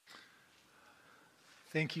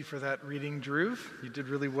Thank you for that reading, Drew. You did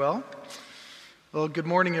really well. Well, good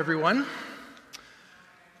morning, everyone.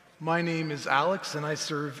 My name is Alex, and I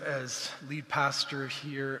serve as lead pastor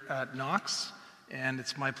here at Knox. And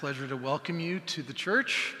it's my pleasure to welcome you to the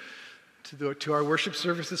church, to our worship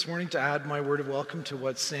service this morning, to add my word of welcome to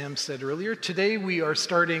what Sam said earlier. Today, we are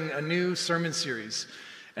starting a new sermon series,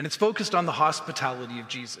 and it's focused on the hospitality of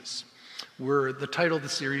Jesus. The title of the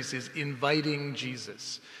series is Inviting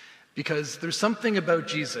Jesus. Because there's something about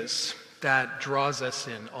Jesus that draws us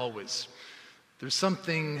in always. There's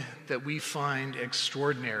something that we find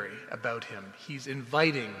extraordinary about him. He's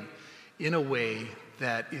inviting in a way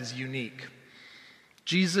that is unique.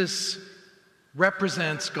 Jesus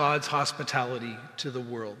represents God's hospitality to the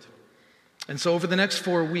world. And so over the next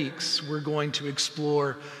 4 weeks, we're going to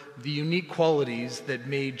explore the unique qualities that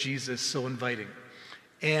made Jesus so inviting.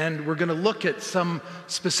 And we're going to look at some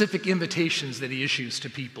specific invitations that he issues to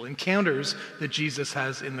people, encounters that Jesus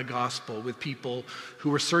has in the gospel with people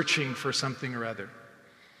who are searching for something or other.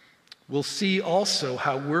 We'll see also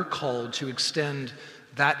how we're called to extend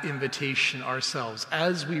that invitation ourselves.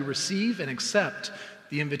 As we receive and accept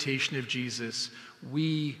the invitation of Jesus,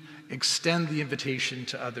 we extend the invitation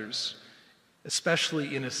to others,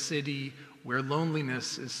 especially in a city where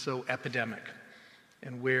loneliness is so epidemic,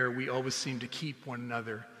 and where we always seem to keep one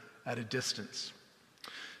another at a distance.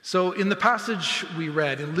 So in the passage we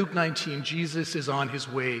read, in Luke 19, Jesus is on his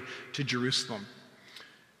way to Jerusalem.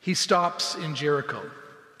 He stops in Jericho.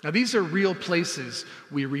 Now these are real places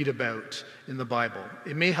we read about in the Bible.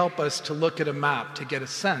 It may help us to look at a map to get a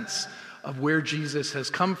sense of where Jesus has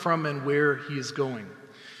come from and where he is going.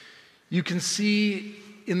 You can see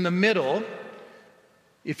in the middle,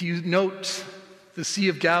 if you note the Sea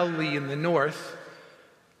of Galilee in the north,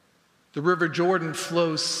 the River Jordan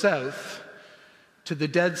flows south to the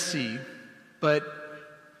Dead Sea, but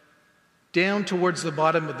down towards the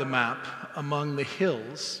bottom of the map, among the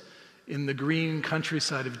hills in the green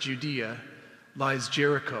countryside of Judea, lies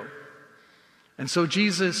Jericho. And so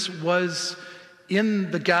Jesus was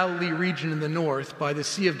in the Galilee region in the north by the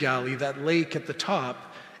Sea of Galilee, that lake at the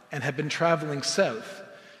top, and had been traveling south.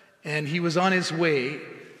 And he was on his way,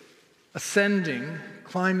 ascending,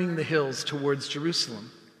 climbing the hills towards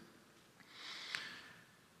Jerusalem.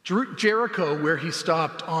 Jericho, where he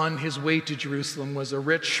stopped on his way to Jerusalem, was a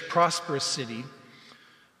rich, prosperous city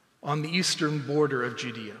on the eastern border of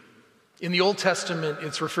Judea. In the Old Testament,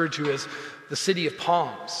 it's referred to as the city of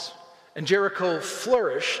palms. And Jericho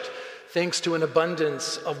flourished thanks to an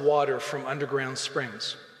abundance of water from underground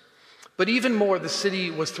springs. But even more, the city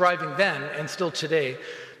was thriving then, and still today,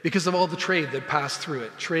 because of all the trade that passed through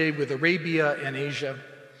it, trade with Arabia and Asia.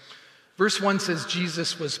 Verse 1 says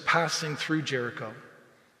Jesus was passing through Jericho.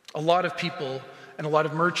 A lot of people and a lot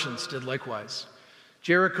of merchants did likewise.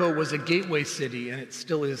 Jericho was a gateway city, and it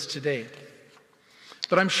still is today.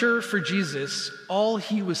 But I'm sure for Jesus, all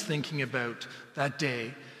he was thinking about that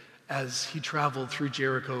day as he traveled through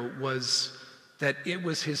Jericho was that it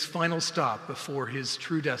was his final stop before his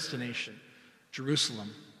true destination,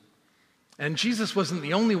 Jerusalem. And Jesus wasn't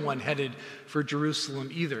the only one headed for Jerusalem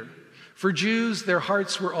either. For Jews, their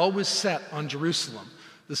hearts were always set on Jerusalem,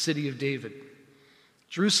 the city of David.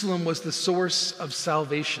 Jerusalem was the source of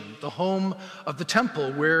salvation, the home of the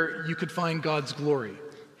temple where you could find God's glory,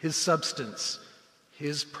 his substance,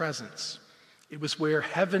 his presence. It was where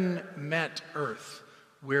heaven met earth,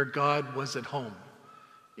 where God was at home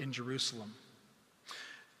in Jerusalem.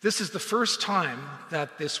 This is the first time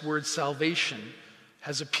that this word salvation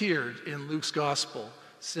has appeared in Luke's gospel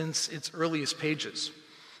since its earliest pages.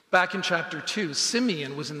 Back in chapter 2,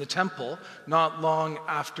 Simeon was in the temple not long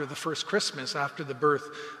after the first Christmas, after the birth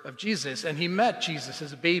of Jesus, and he met Jesus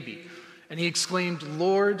as a baby. And he exclaimed,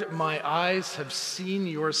 "Lord, my eyes have seen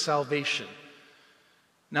your salvation."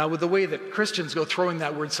 Now, with the way that Christians go throwing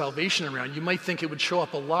that word salvation around, you might think it would show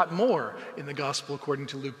up a lot more in the gospel according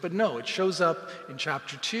to Luke. But no, it shows up in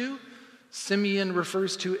chapter 2, Simeon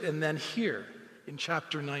refers to it, and then here in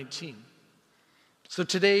chapter 19. So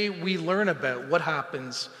today we learn about what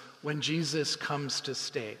happens when Jesus comes to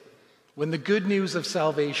stay, when the good news of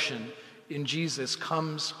salvation in Jesus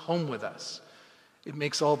comes home with us. It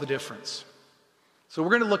makes all the difference. So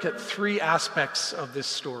we're going to look at 3 aspects of this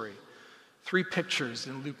story, 3 pictures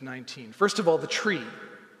in Luke 19. First of all, the tree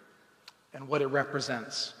and what it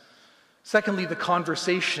represents. Secondly, the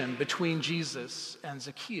conversation between Jesus and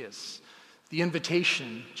Zacchaeus, the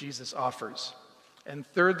invitation Jesus offers. And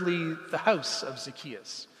thirdly, the house of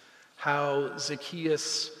Zacchaeus, how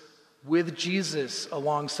Zacchaeus, with Jesus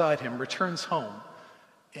alongside him, returns home,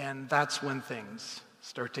 and that's when things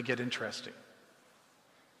start to get interesting.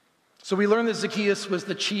 So we learn that Zacchaeus was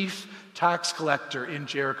the chief tax collector in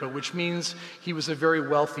Jericho, which means he was a very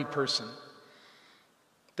wealthy person.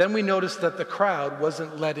 Then we notice that the crowd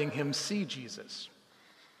wasn't letting him see Jesus.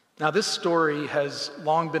 Now, this story has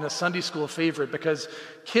long been a Sunday school favorite because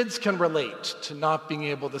kids can relate to not being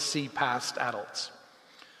able to see past adults.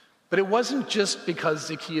 But it wasn't just because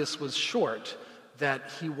Zacchaeus was short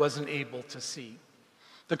that he wasn't able to see.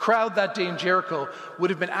 The crowd that day in Jericho would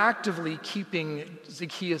have been actively keeping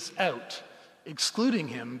Zacchaeus out, excluding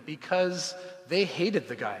him because they hated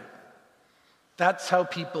the guy. That's how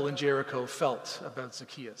people in Jericho felt about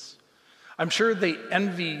Zacchaeus. I'm sure they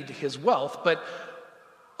envied his wealth, but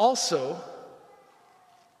also,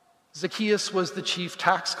 Zacchaeus was the chief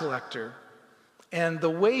tax collector, and the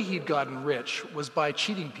way he'd gotten rich was by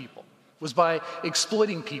cheating people, was by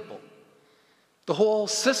exploiting people. The whole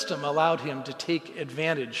system allowed him to take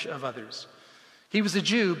advantage of others. He was a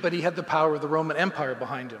Jew, but he had the power of the Roman Empire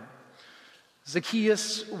behind him.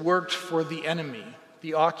 Zacchaeus worked for the enemy,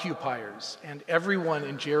 the occupiers, and everyone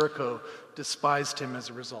in Jericho despised him as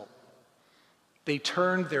a result. They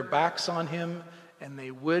turned their backs on him, and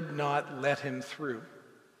they would not let him through.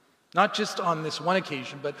 Not just on this one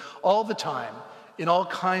occasion, but all the time, in all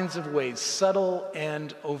kinds of ways, subtle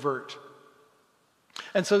and overt.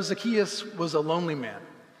 And so Zacchaeus was a lonely man.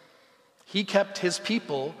 He kept his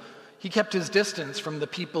distance from the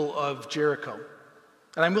people of Jericho.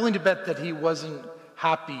 And I'm willing to bet that he wasn't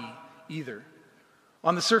happy either.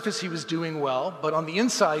 On the surface, he was doing well, but on the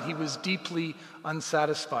inside, he was deeply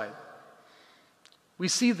unsatisfied. We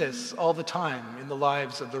see this all the time in the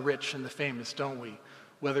lives of the rich and the famous, don't we?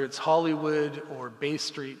 Whether it's Hollywood or Bay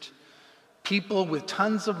Street, people with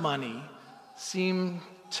tons of money seem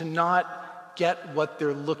to not get what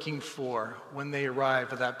they're looking for when they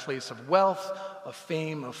arrive at that place of wealth, of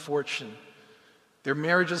fame, of fortune. Their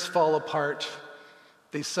marriages fall apart.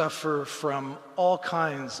 They suffer from all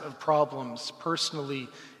kinds of problems personally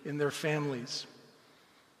in their families.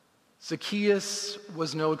 Zacchaeus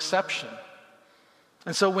was no exception.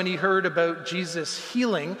 And so when he heard about Jesus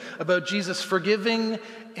healing, about Jesus forgiving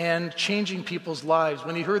and changing people's lives,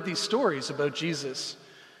 when he heard these stories about Jesus,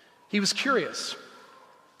 he was curious.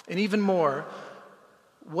 And even more,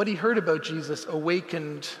 what he heard about Jesus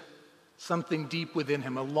awakened something deep within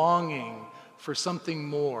him, a longing for something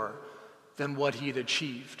more than what he had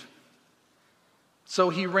achieved. So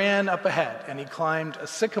he ran up ahead and he climbed a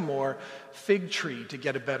sycamore fig tree to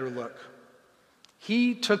get a better look.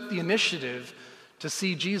 He took the initiative to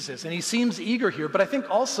see Jesus, and he seems eager here, but I think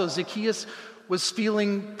also Zacchaeus was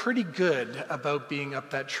feeling pretty good about being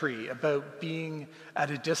up that tree, about being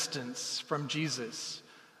at a distance from Jesus,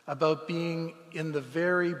 about being in the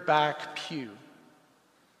very back pew.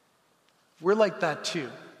 We're like that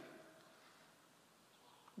too.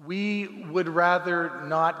 We would rather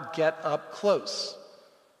not get up close.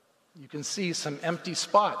 You can see some empty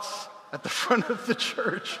spots at the front of the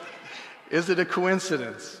church. Is it a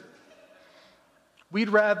coincidence? We'd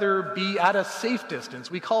rather be at a safe distance.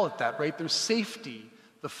 We call it that, right? There's safety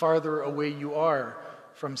the farther away you are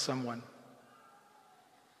from someone.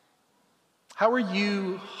 How are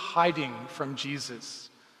you hiding from Jesus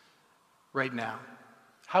right now?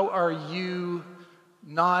 How are you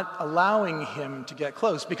not allowing him to get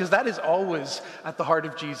close? Because that is always at the heart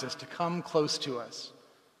of Jesus, to come close to us.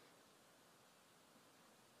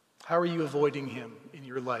 How are you avoiding him in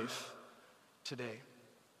your life today?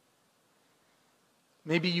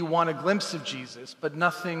 Maybe you want a glimpse of Jesus, but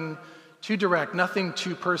nothing too direct, nothing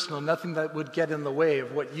too personal, nothing that would get in the way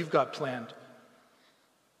of what you've got planned.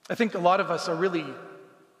 I think a lot of us are really,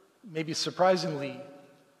 maybe surprisingly,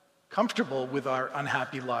 comfortable with our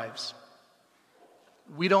unhappy lives.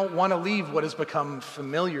 We don't want to leave what has become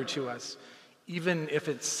familiar to us, even if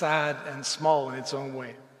it's sad and small in its own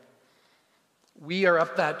way. We are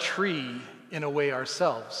up that tree in a way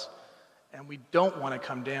ourselves, and we don't want to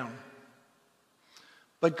come down.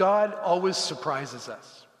 But God always surprises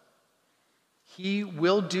us. He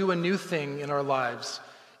will do a new thing in our lives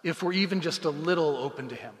if we're even just a little open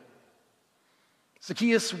to him.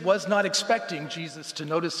 Zacchaeus was not expecting Jesus to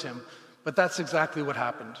notice him, but that's exactly what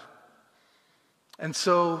happened. And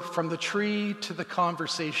so from the tree to the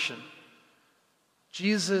conversation,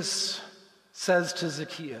 Jesus says to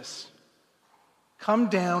Zacchaeus, "Come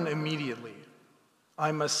down immediately.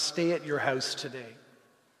 I must stay at your house today."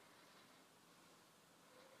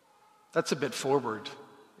 That's a bit forward,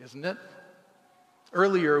 isn't it?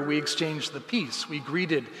 Earlier, we exchanged the peace. We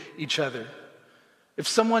greeted each other. If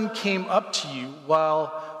someone came up to you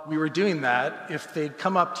while we were doing that, if they'd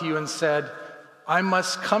come up to you and said, "I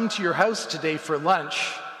must come to your house today for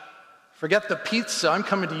lunch. Forget the pizza, I'm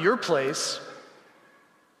coming to your place,"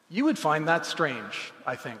 You would find that strange,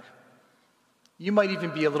 I think. You might even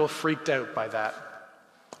be a little freaked out by that.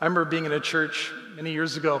 I remember being in a church many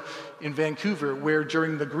years ago in Vancouver where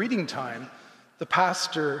during the greeting time, the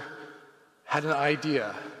pastor had an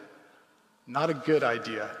idea, not a good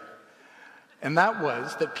idea. And that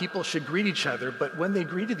was that people should greet each other, but when they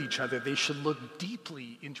greeted each other, they should look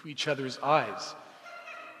deeply into each other's eyes.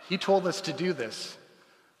 He told us to do this.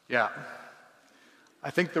 Yeah. I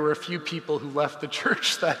think there were a few people who left the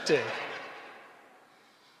church that day.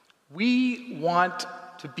 We want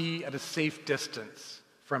to be at a safe distance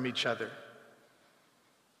from each other.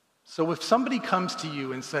 So if somebody comes to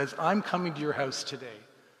you and says, I'm coming to your house today,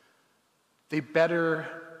 they better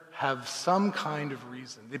have some kind of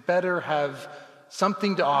reason. They better have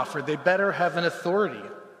something to offer. They better have an authority.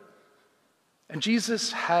 And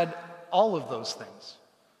Jesus had all of those things.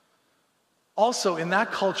 Also, in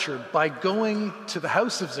that culture, by going to the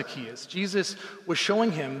house of Zacchaeus, Jesus was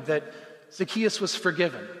showing him that Zacchaeus was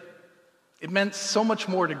forgiven. It meant so much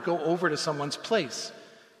more to go over to someone's place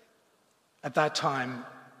at that time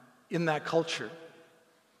in that culture.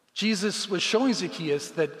 Jesus was showing Zacchaeus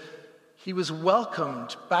that he was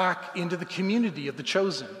welcomed back into the community of the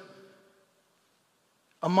chosen,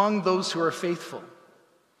 among those who are faithful.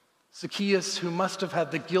 Zacchaeus, who must have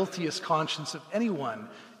had the guiltiest conscience of anyone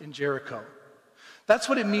in Jericho. That's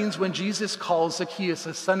what it means when Jesus calls Zacchaeus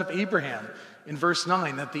a son of Abraham in verse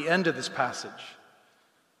 9 at the end of this passage.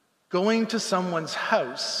 Going to someone's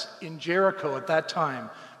house in Jericho at that time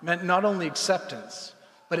meant not only acceptance,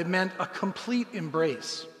 but it meant a complete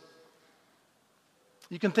embrace.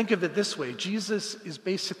 You can think of it this way. Jesus is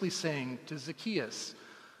basically saying to Zacchaeus,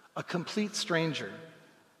 a complete stranger,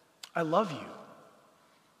 I love you.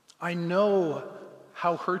 I know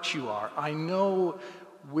how hurt you are. I know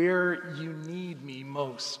where you need me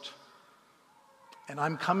most. And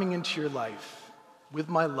I'm coming into your life with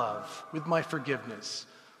my love, with my forgiveness,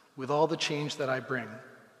 with all the change that I bring.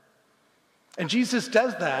 And Jesus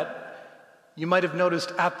does that, you might have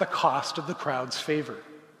noticed, at the cost of the crowd's favor.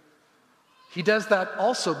 He does that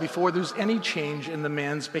also before there's any change in the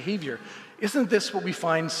man's behavior. Isn't this what we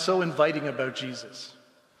find so inviting about Jesus?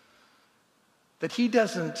 That he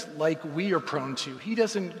doesn't, like we are prone to, he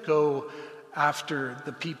doesn't go after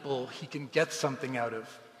the people he can get something out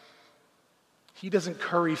of. He doesn't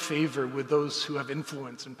curry favor with those who have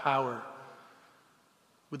influence and power,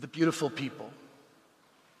 with the beautiful people.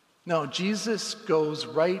 No, Jesus goes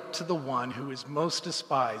right to the one who is most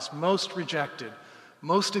despised, most rejected,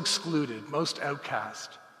 most excluded, most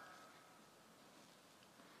outcast.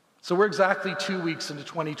 So we're exactly 2 weeks into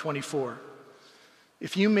 2024.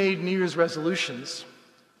 If you made New Year's resolutions,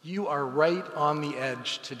 you are right on the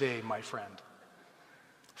edge today, my friend.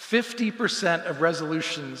 50% of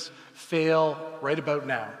resolutions fail right about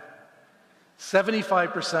now.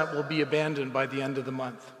 75% will be abandoned by the end of the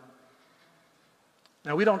month.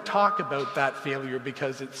 Now, we don't talk about that failure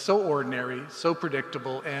because it's so ordinary, so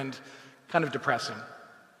predictable, and kind of depressing.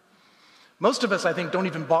 Most of us, I think, don't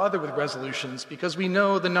even bother with resolutions because we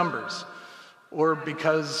know the numbers or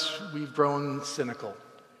because we've grown cynical.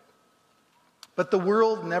 But the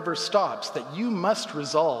world never stops, that you must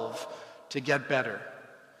resolve to get better,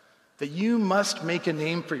 that you must make a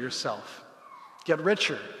name for yourself, get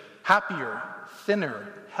richer, happier, thinner,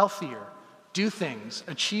 healthier, do things,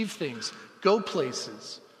 achieve things, go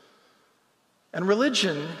places. And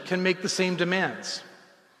religion can make the same demands.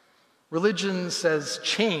 Religion says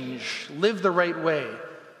change, live the right way,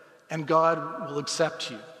 and God will accept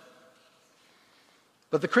you.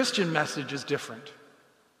 But the Christian message is different.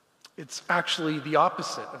 It's actually the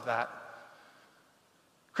opposite of that.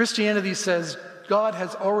 Christianity says God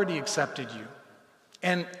has already accepted you.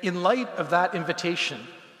 And in light of that invitation,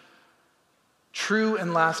 true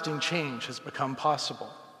and lasting change has become possible.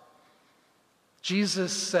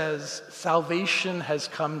 Jesus says salvation has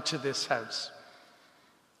come to this house.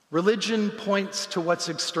 Religion points to what's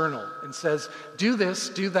external and says, do this,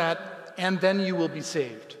 do that, and then you will be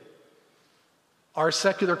saved. Our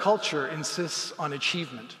secular culture insists on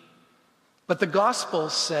achievement. But the gospel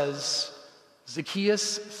says, Zacchaeus,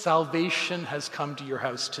 salvation has come to your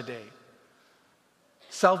house today.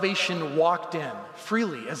 Salvation walked in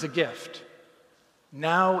freely as a gift.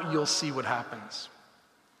 Now you'll see what happens.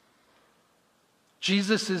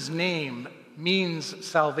 Jesus' name means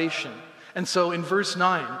salvation. And so in verse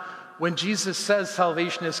 9, when Jesus says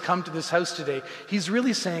salvation has come to this house today, he's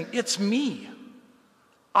really saying, it's me.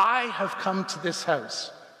 I have come to this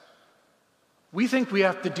house. We think we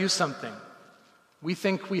have to do something. We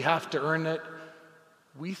think we have to earn it.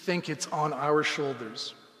 We think it's on our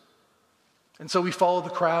shoulders. And so we follow the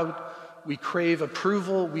crowd. We crave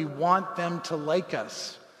approval. We want them to like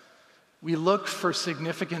us. We look for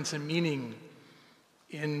significance and meaning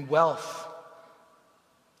in wealth,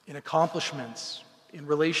 in accomplishments, in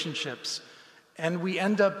relationships, and we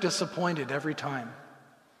end up disappointed every time.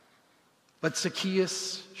 But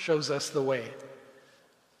Zacchaeus shows us the way.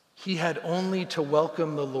 He had only to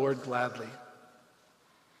welcome the Lord gladly.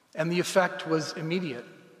 And the effect was immediate.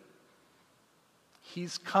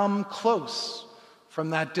 He's come close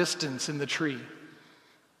from that distance in the tree.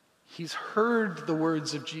 He's heard the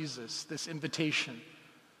words of Jesus, this invitation.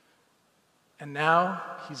 And now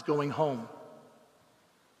he's going home.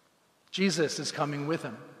 Jesus is coming with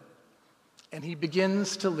him. And he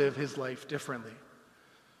begins to live his life differently.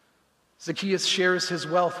 Zacchaeus shares his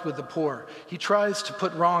wealth with the poor. He tries to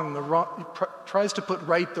put right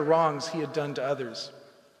the wrongs he had done to others.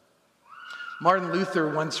 Martin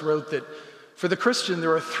Luther once wrote that for the Christian,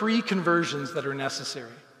 there are 3 conversions that are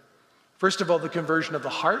necessary. First of all, the conversion of the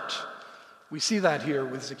heart. We see that here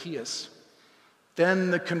with Zacchaeus.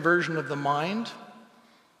 Then the conversion of the mind.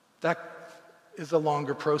 That is a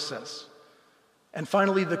longer process. And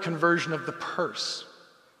finally, the conversion of the purse.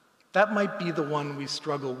 That might be the one we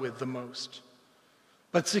struggle with the most.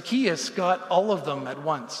 But Zacchaeus got all of them at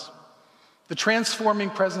once. The transforming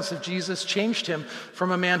presence of Jesus changed him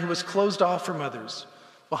from a man who was closed off from others,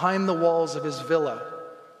 behind the walls of his villa,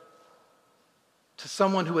 to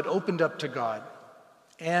someone who had opened up to God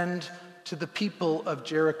and to the people of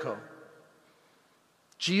Jericho.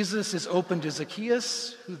 Jesus is open to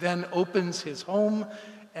Zacchaeus, who then opens his home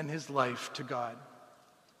and his life to God.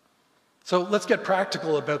 So let's get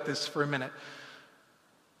practical about this for a minute.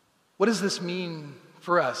 What does this mean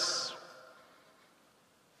for us?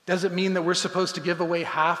 Does it mean that we're supposed to give away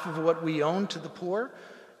half of what we own to the poor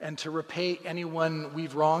and to repay anyone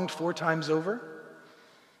we've wronged 4 times over?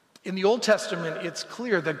 In the Old Testament, it's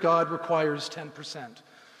clear that God requires 10%.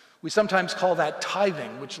 We sometimes call that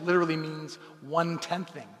tithing, which literally means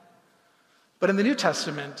 1/10ing. But in the New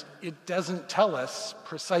Testament, it doesn't tell us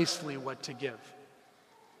precisely what to give.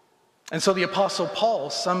 And so the Apostle Paul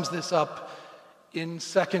sums this up in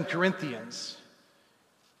 2 Corinthians.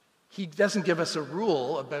 He doesn't give us a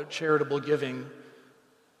rule about charitable giving.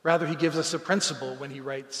 Rather, he gives us a principle when he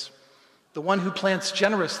writes, "The one who plants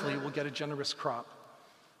generously will get a generous crop.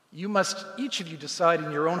 You must, each of you, decide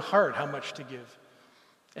in your own heart how much to give.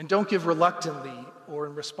 And don't give reluctantly or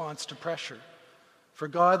in response to pressure. For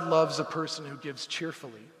God loves a person who gives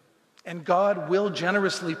cheerfully. And God will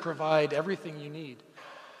generously provide everything you need.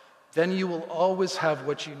 Then you will always have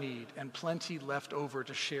what you need and plenty left over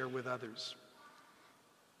to share with others."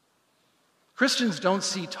 Christians don't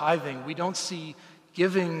see tithing, we don't see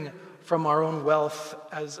giving from our own wealth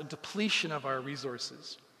as a depletion of our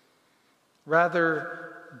resources.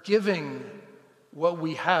 Rather, giving what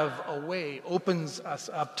we have away opens us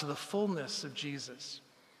up to the fullness of Jesus.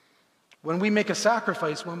 When we make a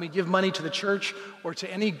sacrifice, when we give money to the church or to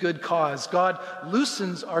any good cause, God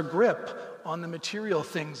loosens our grip on the material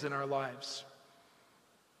things in our lives.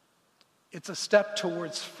 It's a step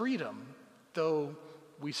towards freedom, though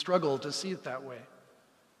we struggle to see it that way.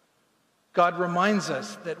 God reminds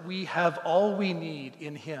us that we have all we need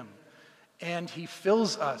in Him, and He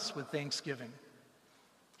fills us with thanksgiving.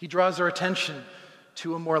 He draws our attention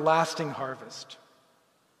to a more lasting harvest.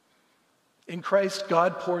 In Christ,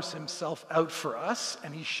 God pours Himself out for us,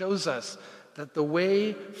 and He shows us that the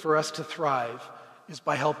way for us to thrive is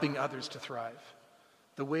by helping others to thrive.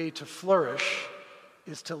 The way to flourish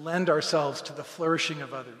is to lend ourselves to the flourishing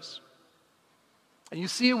of others. And you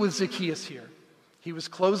see it with Zacchaeus here. He was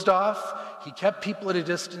closed off. He kept people at a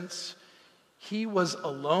distance. He was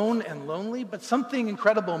alone and lonely, but something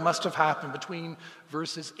incredible must have happened between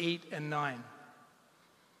verses 8 and 9.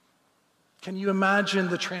 Can you imagine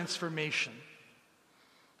the transformation?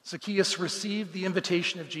 Zacchaeus received the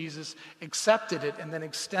invitation of Jesus, accepted it, and then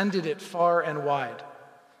extended it far and wide.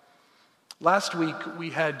 Last week,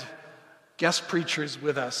 we had guest preachers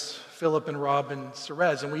with us, Philip and Rob and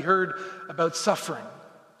Cerez, and we heard about suffering,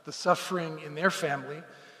 the suffering in their family,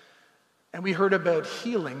 and we heard about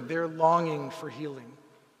healing, their longing for healing,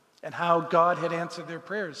 and how God had answered their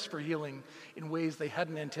prayers for healing in ways they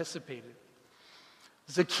hadn't anticipated.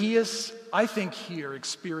 Zacchaeus, I think here,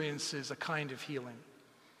 experiences a kind of healing.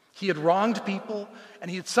 He had wronged people, and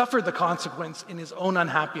he had suffered the consequence in his own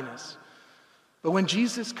unhappiness. But when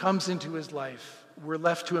Jesus comes into his life, we're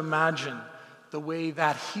left to imagine the way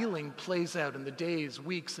that healing plays out in the days,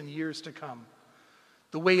 weeks, and years to come.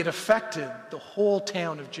 The way it affected the whole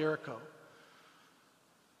town of Jericho.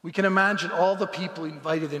 We can imagine all the people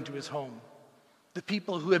invited into his home. The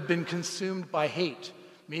people who had been consumed by hate,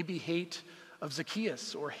 maybe hate of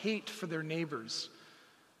Zacchaeus or hate for their neighbors.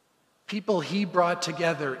 People he brought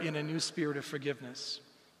together in a new spirit of forgiveness.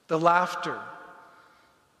 The laughter,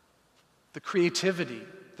 the creativity,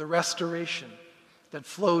 the restoration that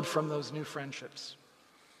flowed from those new friendships.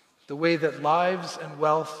 The way that lives and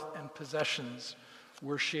wealth and possessions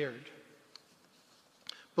were shared.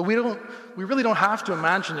 But we really don't have to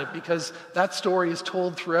imagine it, because that story is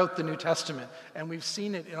told throughout the New Testament, and we've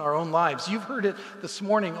seen it in our own lives. You've heard it this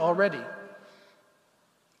morning already.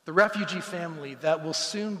 The refugee family that will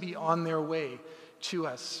soon be on their way to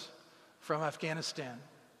us from Afghanistan.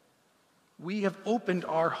 We have opened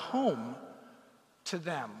our home to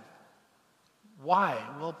them. Why?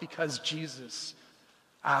 Well, because Jesus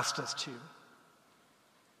asked us to.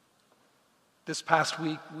 This past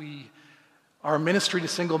week, our ministry to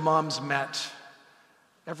single moms met.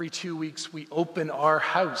 Every 2 weeks, we open our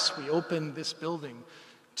house. We open this building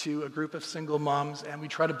to a group of single moms, and we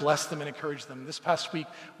try to bless them and encourage them. This past week,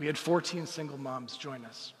 we had 14 single moms join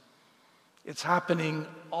us. It's happening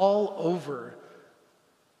all over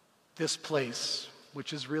this place,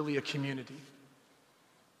 which is really a community.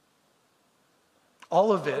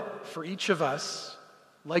 All of it, for each of us,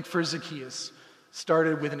 like for Zacchaeus,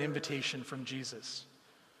 started with an invitation from Jesus.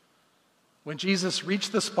 When Jesus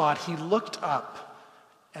reached the spot, he looked up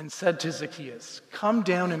and said to Zacchaeus, "Come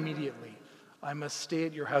down immediately. I must stay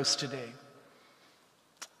at your house today."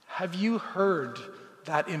 Have you heard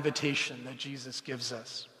that invitation that Jesus gives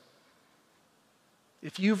us?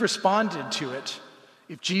 If you've responded to it,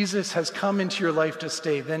 if Jesus has come into your life to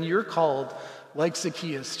stay, then you're called, like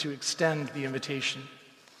Zacchaeus, to extend the invitation.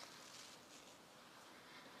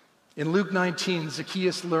 In Luke 19,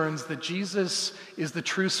 Zacchaeus learns that Jesus is the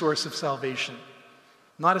true source of salvation.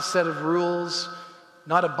 Not a set of rules,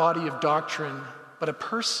 not a body of doctrine, but a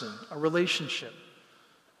person, a relationship.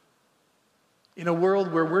 In a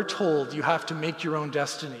world where we're told you have to make your own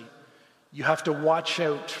destiny, you have to watch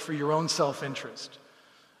out for your own self-interest,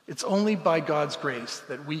 it's only by God's grace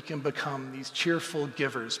that we can become these cheerful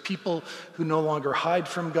givers, people who no longer hide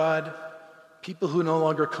from God, people who no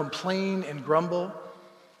longer complain and grumble,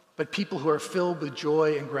 but people who are filled with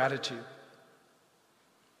joy and gratitude.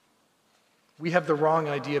 We have the wrong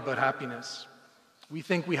idea about happiness. We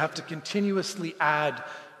think we have to continuously add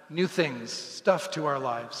new things, stuff to our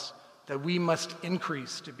lives, that we must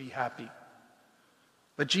increase to be happy.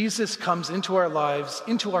 But Jesus comes into our lives,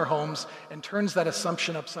 into our homes, and turns that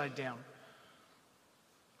assumption upside down.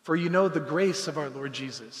 For you know the grace of our Lord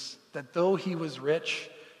Jesus, that though he was rich,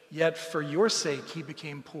 yet for your sake he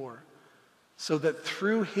became poor, so that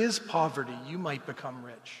through his poverty you might become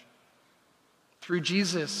rich. Through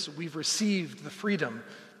Jesus, we've received the freedom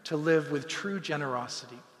to live with true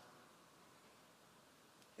generosity.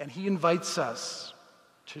 And he invites us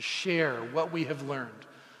to share what we have learned,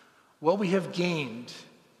 what we have gained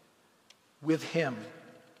with him.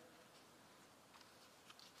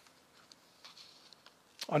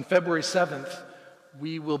 On February 7th,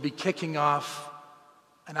 we will be kicking off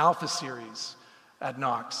an Alpha series at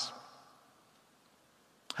Knox.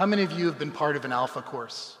 How many of you have been part of an Alpha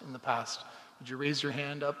course in the past? Would you raise your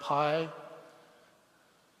hand up high?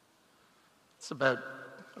 It's about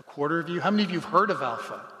a quarter of you. How many of you have heard of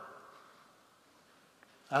Alpha?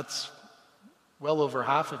 That's well over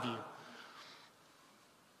half of you.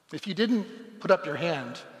 If you didn't put up your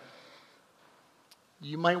hand,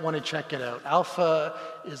 you might want to check it out. Alpha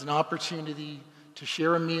is an opportunity to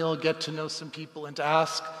share a meal, get to know some people, and to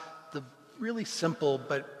ask the really simple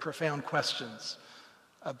but profound questions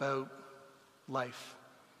about life.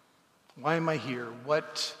 Why am I here?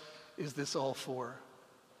 What is this all for?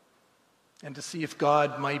 And to see if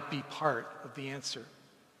God might be part of the answer.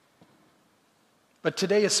 But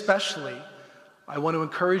today especially, I want to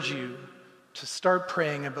encourage you to start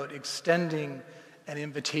praying about extending an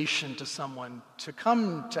invitation to someone to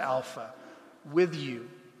come to Alpha with you.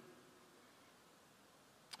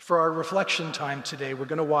 For our reflection time today, we're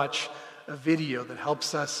going to watch a video that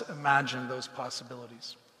helps us imagine those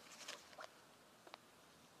possibilities.